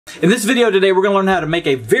In this video today, we're going to learn how to make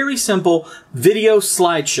a very simple video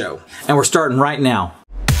slideshow. And we're starting right now.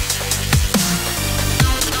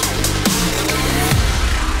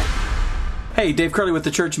 Hey, Dave Curley with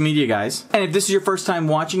the Church Media Guys. And if this is your first time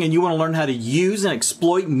watching and you want to learn how to use and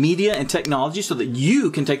exploit media and technology so that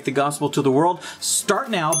you can take the gospel to the world, start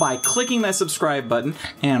now by clicking that subscribe button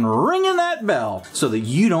and ringing that bell so that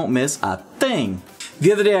you don't miss a thing.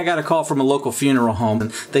 The other day I got a call from a local funeral home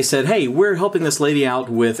and they said, hey, we're helping this lady out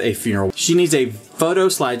with a funeral. She needs a photo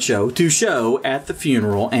slideshow to show at the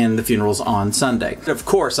funeral, and the funeral's on Sunday. Of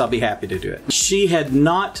course, I'll be happy to do it. She had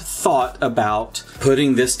not thought about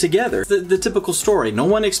putting this together. The typical story. No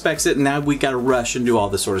one expects it, and now we got to rush and do all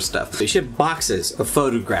this sort of stuff. She had boxes of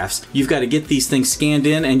photographs. You've got to get these things scanned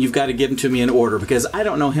in, and you've got to give them to me in order because I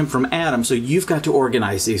don't know him from Adam, so you've got to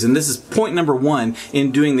organize these. And this is point number one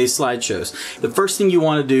in doing these slideshows. The first thing you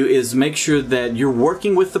want to do is make sure that you're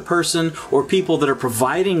working with the person or people that are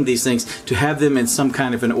providing these things to have them in some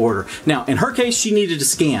kind of an order. Now, in her case, she needed to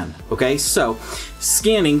scan, okay? So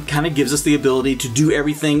scanning kind of gives us the ability to do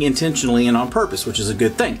everything intentionally and on purpose, which is a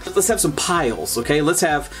good thing. Let's have some piles, okay? Let's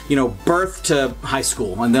have, birth to high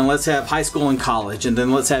school, and then let's have high school and college, and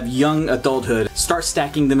then let's have young adulthood. Start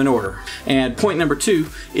stacking them in order. And point number two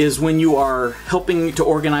is when you are helping to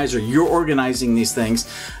organize or you're organizing these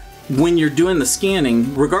things, when you're doing the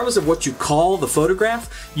scanning, regardless of what you call the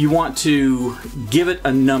photograph, you want to give it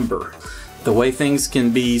a number. The way things can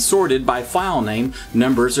be sorted by file name,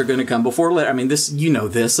 numbers are going to come before letter. I mean, this, you know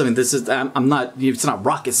this. I mean, this is, it's not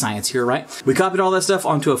rocket science here, right? We copied all that stuff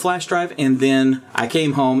onto a flash drive, and then I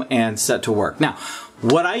came home and set to work. Now,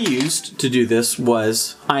 what I used to do this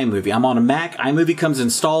was iMovie. I'm on a Mac. iMovie comes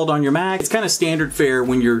installed on your Mac. It's kind of standard fare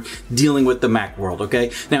when you're dealing with the Mac world,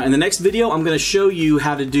 okay? Now, in the next video, I'm going to show you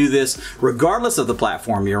how to do this regardless of the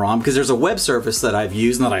platform you're on, because there's a web service that I've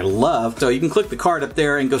used and that I love. So you can click the card up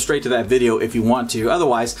there and go straight to that video if you want to.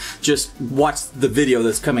 Otherwise, just watch the video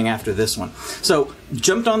that's coming after this one. So,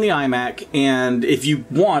 jumped on the iMac, and if you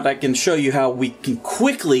want, I can show you how we can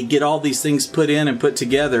quickly get all these things put in and put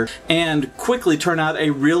together and quickly turn out a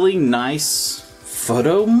really nice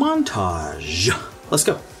photo montage. Let's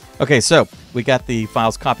go. Okay, so we got the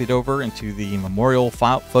files copied over into the memorial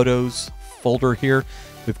file photos folder here.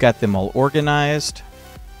 We've got them all organized.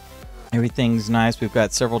 Everything's nice. We've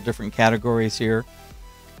got several different categories here.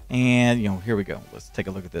 And, here we go. Let's take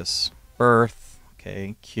a look at this. Birth.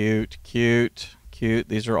 Okay, cute, cute. Cute.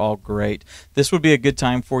 These are all great. This would be a good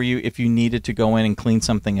time for you if you needed to go in and clean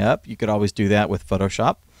something up. You could always do that with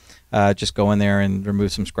Photoshop. Just go in there and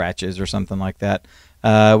remove some scratches or something like that.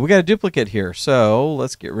 We got a duplicate here, so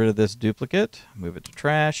let's get rid of this duplicate. Move it to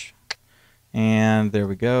trash. And there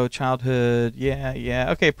we go. Childhood.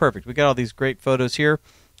 Yeah. Okay, perfect. We got all these great photos here.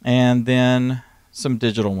 And then some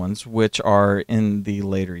digital ones, which are in the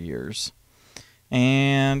later years.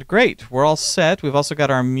 And great, we're all set. We've also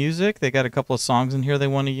got our music. They got a couple of songs in here they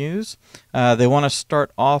want to use. They want to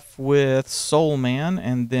start off with Soul Man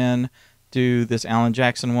and then do this Alan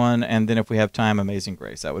Jackson one, and then if we have time, Amazing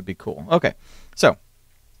Grace. That would be cool. Okay, so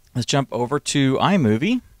let's jump over to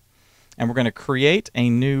iMovie, and we're going to create a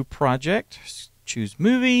new project. Choose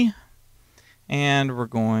Movie, and we're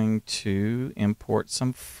going to import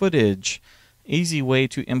some footage. Easy way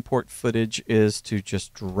to import footage is to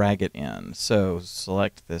just drag it in. So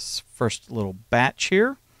select this first little batch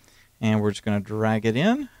here, and we're just going to drag it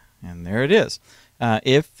in, and there it is.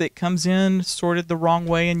 If it comes in sorted the wrong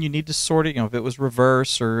way and you need to sort it, if it was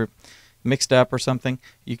reverse or mixed up or something,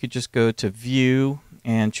 you could just go to View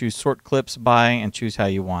and choose Sort Clips By and choose how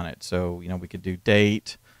you want it. So, we could do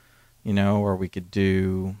date, or we could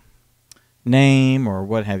do name or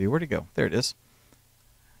what have you. Where'd it go? There it is.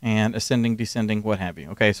 And ascending, descending, what have you.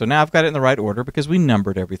 Okay, so now I've got it in the right order because we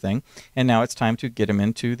numbered everything, and now it's time to get them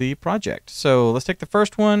into the project. So let's take the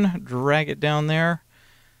first one, drag it down there.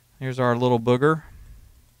 Here's our little booger.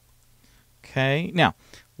 Okay, now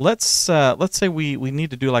let's say we need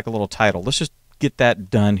to do like a little title. Let's just get that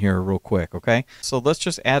done here real quick, okay? So let's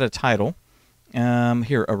just add a title.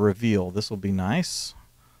 Here, a reveal. This will be nice.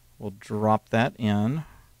 We'll drop that in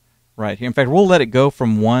right here. In fact, we'll let it go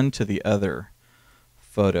from one to the other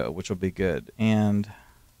photo, which will be good. And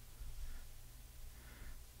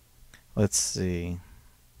let's see.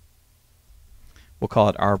 We'll call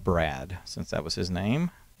it our Brad, since that was his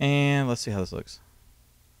name. And let's see how this looks.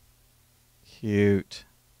 Cute.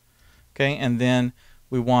 Okay, and then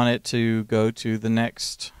we want it to go to the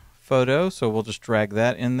next photo, so we'll just drag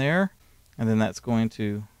that in there, and then that's going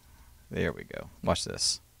to, there we go. Watch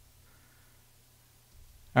this.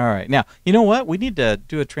 All right, now, you know what? We need to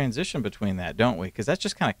do a transition between that, don't we? Because that's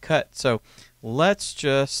just kind of cut. So let's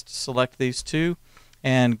just select these two,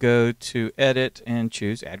 and go to Edit and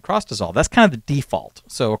choose Add Cross Dissolve. That's kind of the default.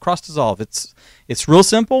 So a cross dissolve, it's real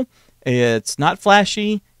simple. It's not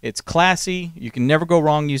flashy. It's classy. You can never go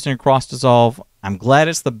wrong using a cross dissolve. I'm glad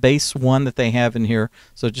it's the base one that they have in here.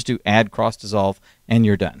 So just do Add Cross Dissolve and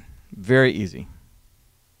you're done. Very easy.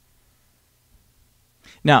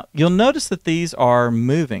 Now, you'll notice that these are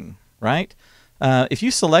moving, right? If you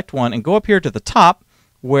select one and go up here to the top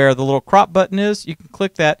where the little crop button is, you can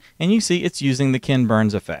click that and you see it's using the Ken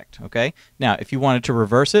Burns effect, okay? Now, if you wanted to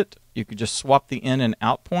reverse it, you could just swap the in and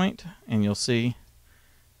out point and you'll see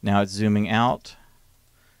now it's zooming out.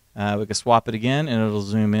 We can swap it again and it'll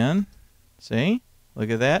zoom in. See? Look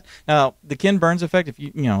at that. Now, the Ken Burns effect, if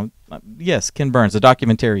you know, yes, Ken Burns, the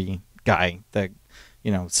documentary guy, the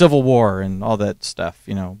Civil War and all that stuff,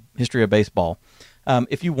 history of baseball.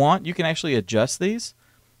 If you want, you can actually adjust these.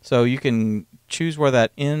 So you can choose where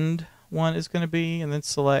that end one is going to be and then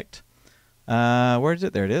select, where is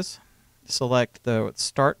it? There it is. Select the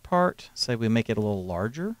start part. Say we make it a little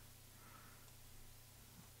larger.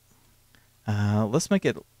 Let's make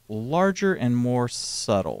it larger and more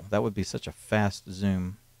subtle. That would be such a fast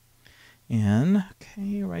zoom in.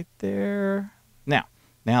 Okay, right there. Now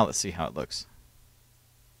let's see how it looks.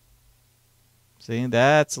 See,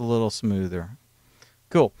 that's a little smoother.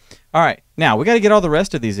 Cool. All right, now we got to get all the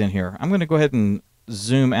rest of these in here. I'm going to go ahead and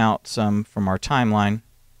zoom out some from our timeline.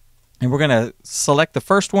 And we're going to select the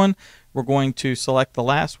first one. We're going to select the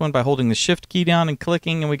last one by holding the Shift key down and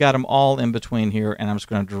clicking, and we got them all in between here, and I'm just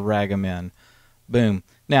going to drag them in. Boom.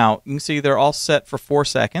 Now, you can see they're all set for 4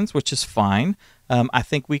 seconds, which is fine. I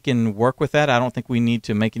think we can work with that. I don't think we need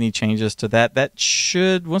to make any changes to that. That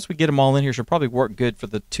should, once we get them all in here, should probably work good for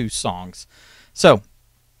the 2 songs. So,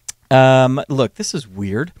 look, this is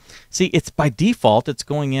weird. See, it's by default, it's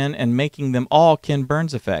going in and making them all Ken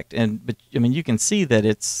Burns effect. But I mean, you can see that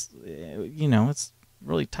it's, it's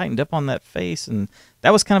really tightened up on that face, and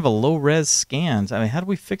that was kind of a low-res scan. I mean, how do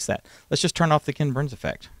we fix that? Let's just turn off the Ken Burns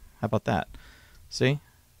effect. How about that? See?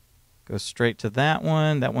 Go straight to that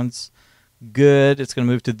one. That one's good. It's going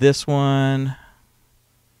to move to this one.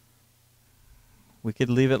 We could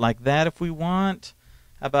leave it like that if we want.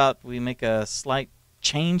 How about we make a slight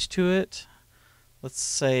change to it? Let's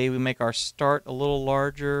say we make our start a little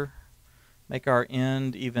larger, make our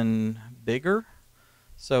end even bigger,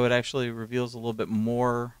 so it actually reveals a little bit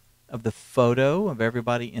more of the photo, of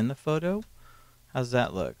everybody in the photo. How's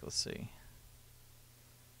that look? Let's see.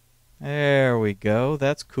 There we go.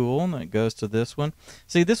 That's cool. And then it goes to this one.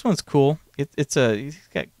 See, this one's cool. He's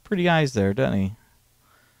got pretty eyes there, doesn't he?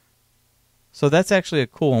 So that's actually a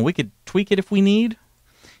cool one. We could tweak it if we need.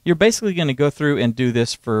 You're basically going to go through and do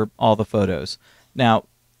this for all the photos. Now,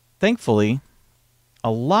 thankfully, a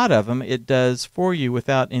lot of them it does for you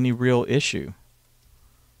without any real issue.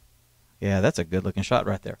 Yeah, that's a good-looking shot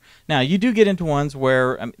right there. Now, you do get into ones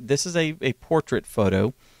where this is a portrait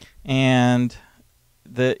photo, and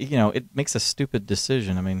it makes a stupid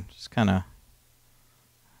decision. I mean, just kind of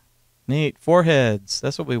neat. Foreheads,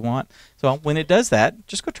 that's what we want. So when it does that,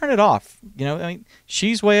 just go turn it off. I mean,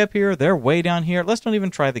 she's way up here, they're way down here. Let's don't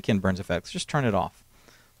even try the Ken Burns effects. Just turn it off.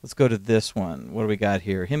 Let's go to this one. What do we got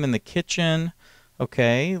here? Him in the kitchen.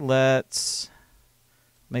 Okay, let's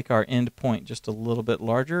make our end point just a little bit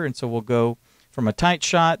larger, and so we'll go from a tight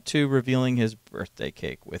shot to revealing his birthday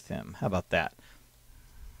cake with him. How about that?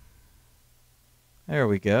 There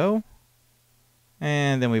we go.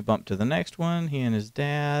 And then we bump to the next one, he and his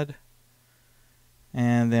dad.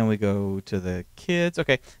 And then we go to the kids.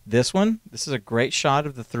 Okay, this is a great shot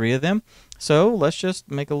of the 3 of them. So let's just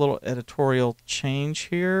make a little editorial change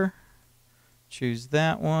here. Choose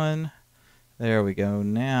that one. There we go.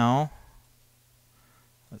 Now,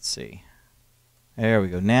 let's see. There we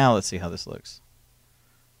go. Now let's see how this looks.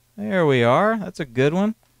 There we are. That's a good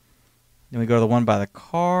one. Then we go to the one by the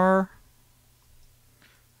car.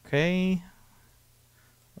 Okay.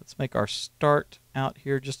 Let's make our start out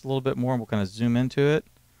here just a little bit more, and we'll kind of zoom into it.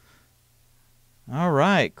 All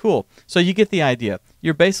right, cool. So you get the idea.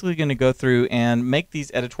 You're basically going to go through and make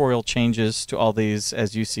these editorial changes to all these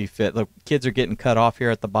as you see fit. Look, kids are getting cut off here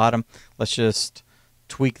at the bottom. Let's just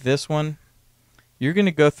tweak this one. You're going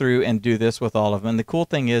to go through and do this with all of them. And the cool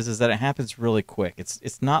thing is that it happens really quick.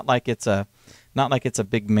 It's not like it's a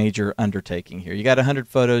big major undertaking here. You got 100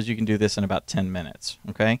 photos. You can do this in about 10 minutes.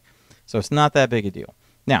 Okay, so it's not that big a deal.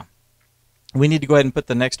 Now, we need to go ahead and put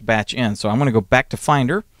the next batch in. So I'm going to go back to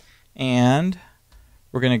Finder, and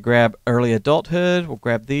we're going to grab Early Adulthood. We'll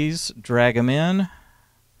grab these, drag them in.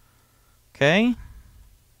 Okay.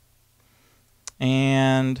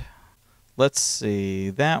 And let's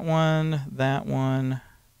see, that one.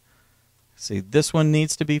 See, this one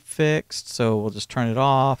needs to be fixed, so we'll just turn it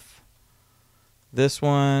off. This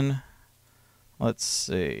one, let's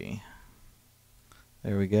see.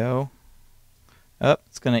 There we go. Oh,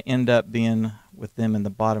 it's going to end up being with them in the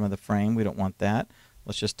bottom of the frame. We don't want that.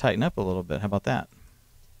 Let's just tighten up a little bit. How about that?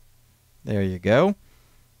 There you go.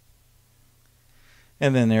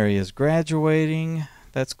 And then there he is graduating.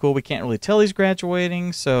 That's cool. We can't really tell he's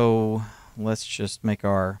graduating, so let's just make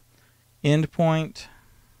our end point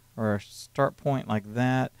or our start point like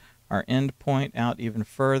that. Our end point out even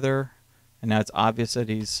further. And now it's obvious that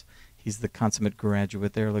he's the consummate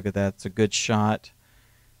graduate there. Look at that. It's a good shot.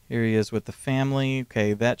 Here he is with the family.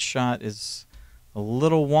 Okay, that shot is a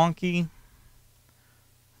little wonky.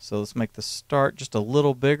 So let's make the start just a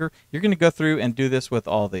little bigger. You're going to go through and do this with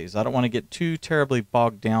all these. I don't want to get too terribly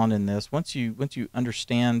bogged down in this. Once you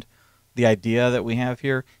understand the idea that we have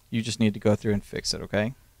here, you just need to go through and fix it,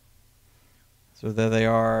 okay? So there they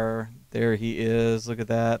are. There he is. Look at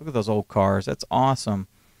that. Look at those old cars. That's awesome.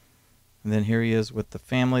 And then here he is with the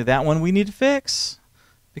family. That one we need to fix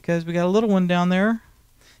because we got a little one down there.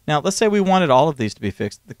 Now, let's say we wanted all of these to be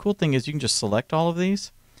fixed. The cool thing is you can just select all of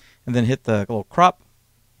these and then hit the little crop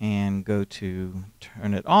and go to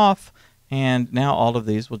turn it off. And now all of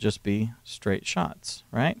these will just be straight shots,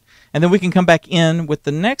 right? And then we can come back in with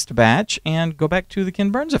the next batch and go back to the Ken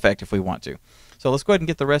Burns effect if we want to. So let's go ahead and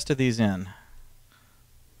get the rest of these in.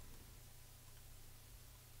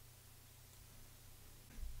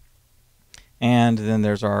 And then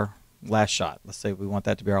there's our last shot. Let's say we want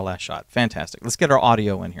that to be our last shot. Fantastic. Let's get our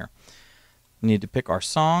audio in here. We need to pick our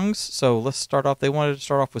songs. So let's start off. They wanted to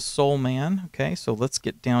start off with Soul Man. Okay, so let's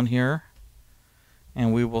get down here.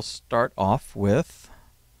 And we will start off with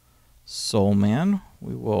Soul Man.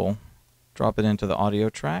 We will drop it into the audio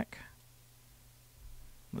track.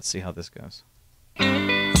 Let's see how this goes. Let's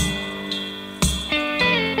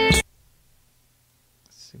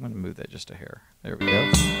see, I'm going to move that just a hair. There we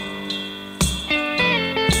go.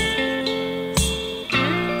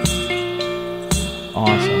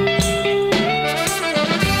 Awesome.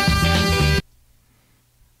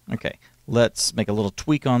 Okay, let's make a little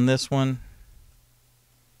tweak on this one.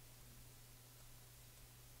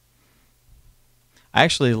 I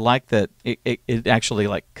actually like that it actually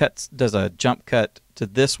like does a jump cut to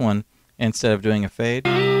this one instead of doing a fade.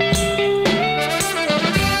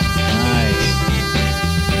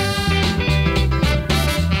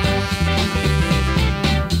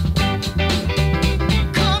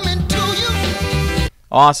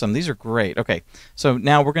 Awesome. These are great. Okay, so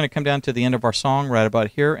now we're going to come down to the end of our song right about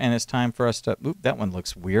here, and it's time for us to... Oop, that one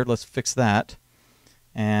looks weird. Let's fix that.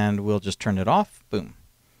 And we'll just turn it off. Boom.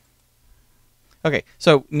 Okay,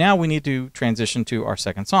 so now we need to transition to our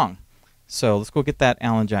second song. So let's go get that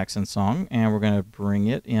Alan Jackson song, and we're going to bring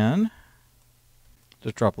it in.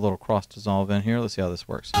 Just drop a little cross dissolve in here. Let's see how this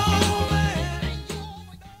works.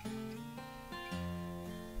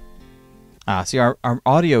 See, our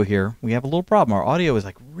audio here, we have a little problem. Our audio is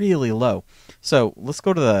like really low. So let's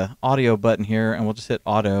go to the audio button here, and we'll just hit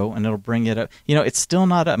auto, and it'll bring it up. You know, it's still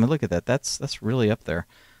not up. I mean, look at that. That's really up there.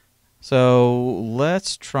 So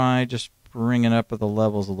let's try just bringing up the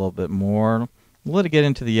levels a little bit more. Let it get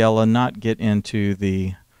into the yellow, not get into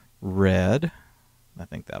the red. I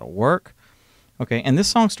think that'll work. Okay, and this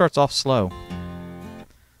song starts off slow.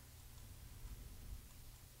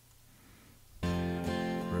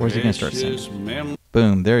 Where's he going to start singing?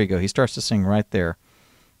 Boom, there you go. He starts to sing right there.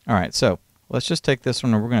 All right, so let's just take this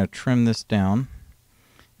one and we're going to trim this down.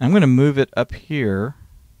 And I'm going to move it up here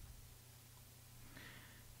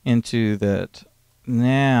into that.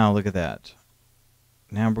 Now, look at that.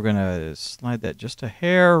 Now we're going to slide that just a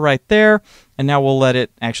hair right there. And now we'll let it,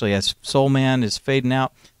 actually, as Soul Man is fading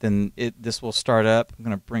out, then this will start up. I'm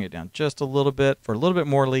going to bring it down just a little bit for a little bit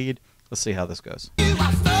more lead. Let's see how this goes.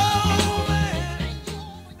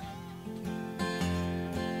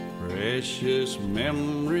 Precious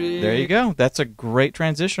memory. There you go. That's a great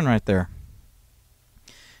transition right there.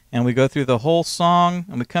 And we go through the whole song,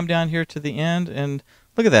 and we come down here to the end, and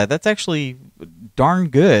look at that. That's actually darn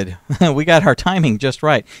good. We got our timing just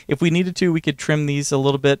right. If we needed to, we could trim these a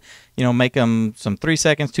little bit, you know, make them some 3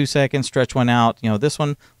 seconds, 2 seconds, stretch one out. You know, this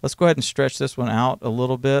one, let's go ahead and stretch this one out a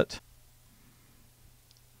little bit.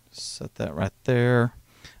 Set that right there.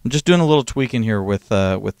 I'm just doing a little tweaking here with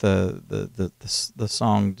the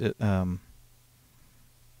song.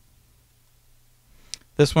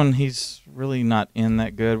 This one, he's really not in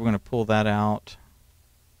that good. We're going to pull that out.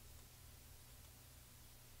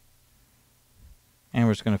 And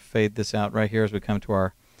we're just going to fade this out right here as we come to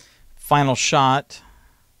our final shot.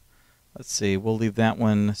 Let's see, we'll leave that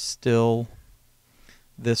one still.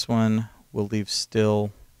 This one we'll leave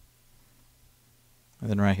still. And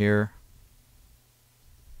then right here.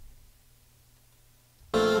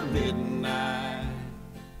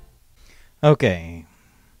 Okay.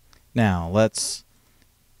 Now let's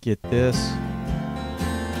get this.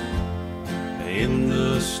 In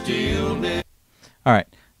the stillness. All right.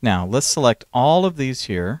 Now let's select all of these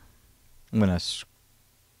here. I'm going to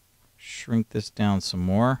shrink this down some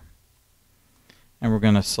more. And we're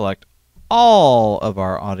going to select all of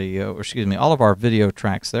our audio, or excuse me, all of our video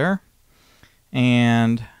tracks there.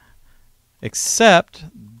 And except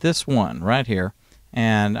this one right here.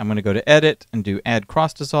 And I'm going to go to Edit and do Add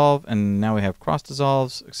Cross Dissolve. And now we have cross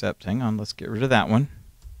dissolves, except, hang on, let's get rid of that one.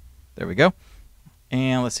 There we go.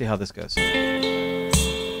 And let's see how this goes. There we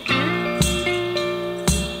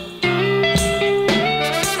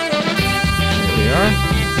are.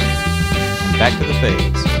 And back to the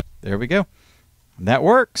fades. There we go. That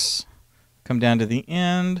works. Come down to the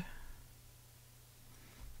end.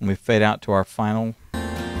 And we fade out to our final.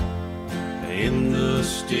 In the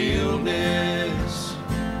stillness.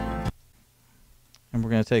 And we're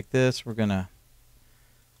going to take this, we're going to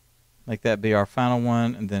make that be our final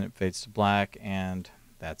one, and then it fades to black, and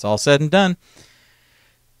that's all said and done.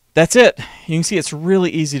 That's it. You can see it's really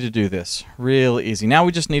easy to do this. Really easy. Now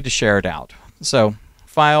we just need to share it out. So,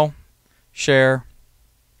 File, Share,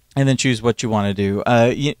 and then choose what you want to do.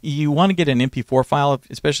 You want to get an MP4 file,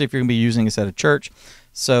 especially if you're going to be using this at a church.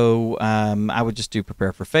 So I would just do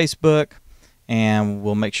Prepare for Facebook, and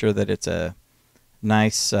we'll make sure that it's a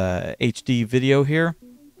nice HD video here.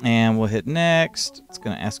 And we'll hit Next. It's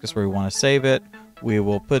going to ask us where we want to save it. We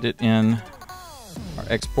will put it in our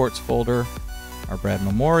Exports folder, our Brad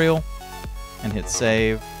Memorial, and hit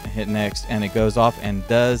Save, and hit Next, and it goes off and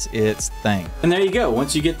does its thing. And there you go.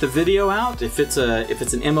 Once you get the video out, if it's an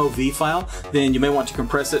MOV file, then you may want to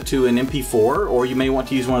compress it to an MP4, or you may want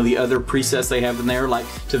to use one of the other presets they have in there, like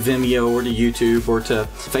to Vimeo or to YouTube or to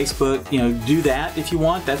Facebook. You know, do that if you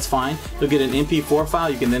want. That's fine. You'll get an MP4 file.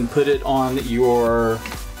 You can then put it on your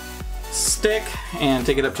stick and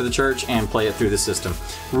take it up to the church and play it through the system.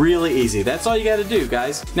 Really easy. That's all you got to do,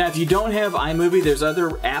 guys. Now, if you don't have iMovie, there's other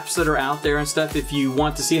apps that are out there and stuff. If you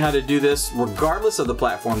want to see how to do this, regardless of the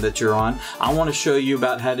platform that you're on, I want to show you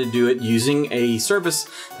about how to do it using a service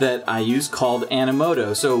that I use called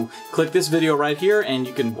Animoto. So click this video right here and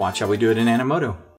you can watch how we do it in Animoto.